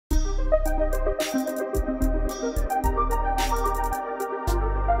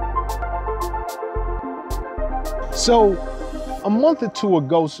So, a month or two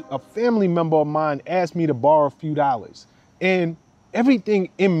ago, a family member of mine asked me to borrow a few dollars, and everything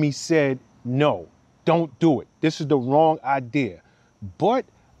in me said, no, don't do it. This is the wrong idea. But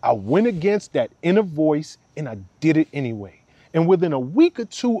I went against that inner voice and I did it anyway. And within a week or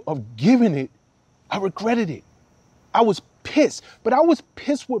two of giving it, I regretted it. I was pissed, but I was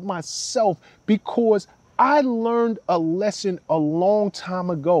pissed with myself because I learned a lesson a long time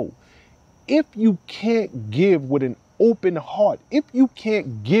ago. If you can't give with an open heart, if you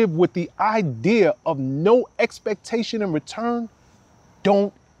can't give with the idea of no expectation in return,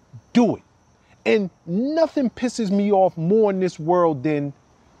 don't do it. And nothing pisses me off more in this world than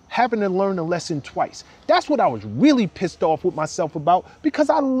having to learn a lesson twice. That's what I was really pissed off with myself about, because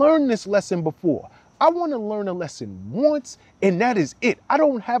I learned this lesson before. I want to learn a lesson once, and that is it. I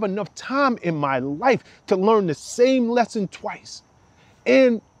don't have enough time in my life to learn the same lesson twice.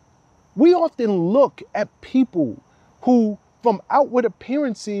 And we often look at people who, from outward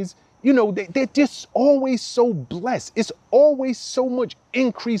appearances, you know, they're just always so blessed. It's always so much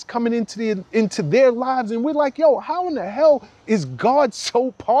increase coming into their lives. And we're like, yo, how in the hell is God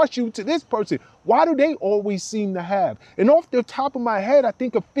so partial to this person? Why do they always seem to have? And off the top of my head, I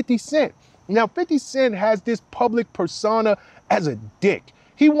think of 50 Cent. Now, 50 Cent has this public persona as a dick.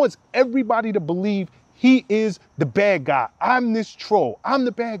 He wants everybody to believe he is the bad guy. I'm this troll. I'm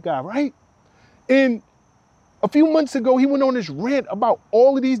the bad guy, right? And a few months ago, he went on this rant about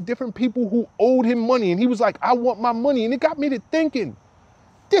all of these different people who owed him money. And he was like, I want my money. And it got me to thinking,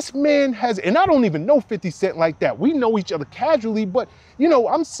 this man has, and I don't even know 50 Cent like that. We know each other casually, but you know,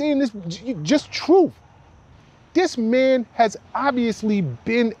 I'm saying this just truth. This man has obviously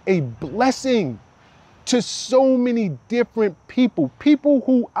been a blessing to so many different people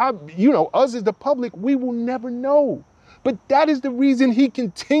who, us as the public, we will never know. But that is the reason he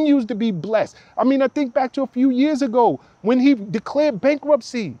continues to be blessed. I mean, I think back to a few years ago when he declared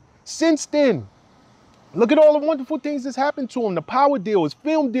bankruptcy. Since then, look at all the wonderful things that's happened to him. The power deal, his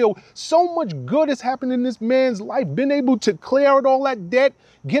film deal. So much good has happened in this man's life. Been able to clear out all that debt,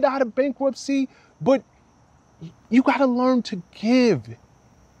 get out of bankruptcy. But you got to learn to give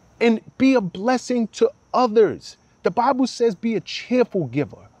and be a blessing to others. The Bible says be a cheerful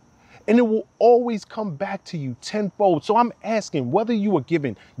giver, and it will always come back to you tenfold. So I'm asking, whether you are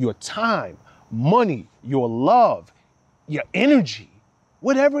giving your time, money, your love, your energy,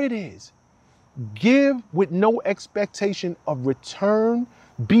 whatever it is, give with no expectation of return.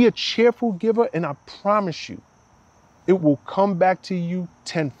 Be a cheerful giver, and I promise you, it will come back to you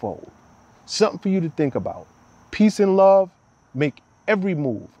tenfold. Something for you to think about. Peace and love. Make every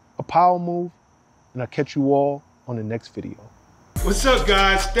move a power move, and I'll catch you all on the next video. What's up,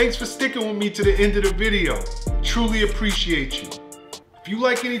 guys? Thanks for sticking with me to the end of the video. Truly appreciate you. If you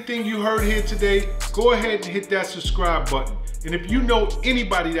like anything you heard here today, go ahead and hit that subscribe button. And if you know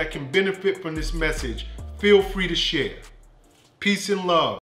anybody that can benefit from this message, feel free to share. Peace and love.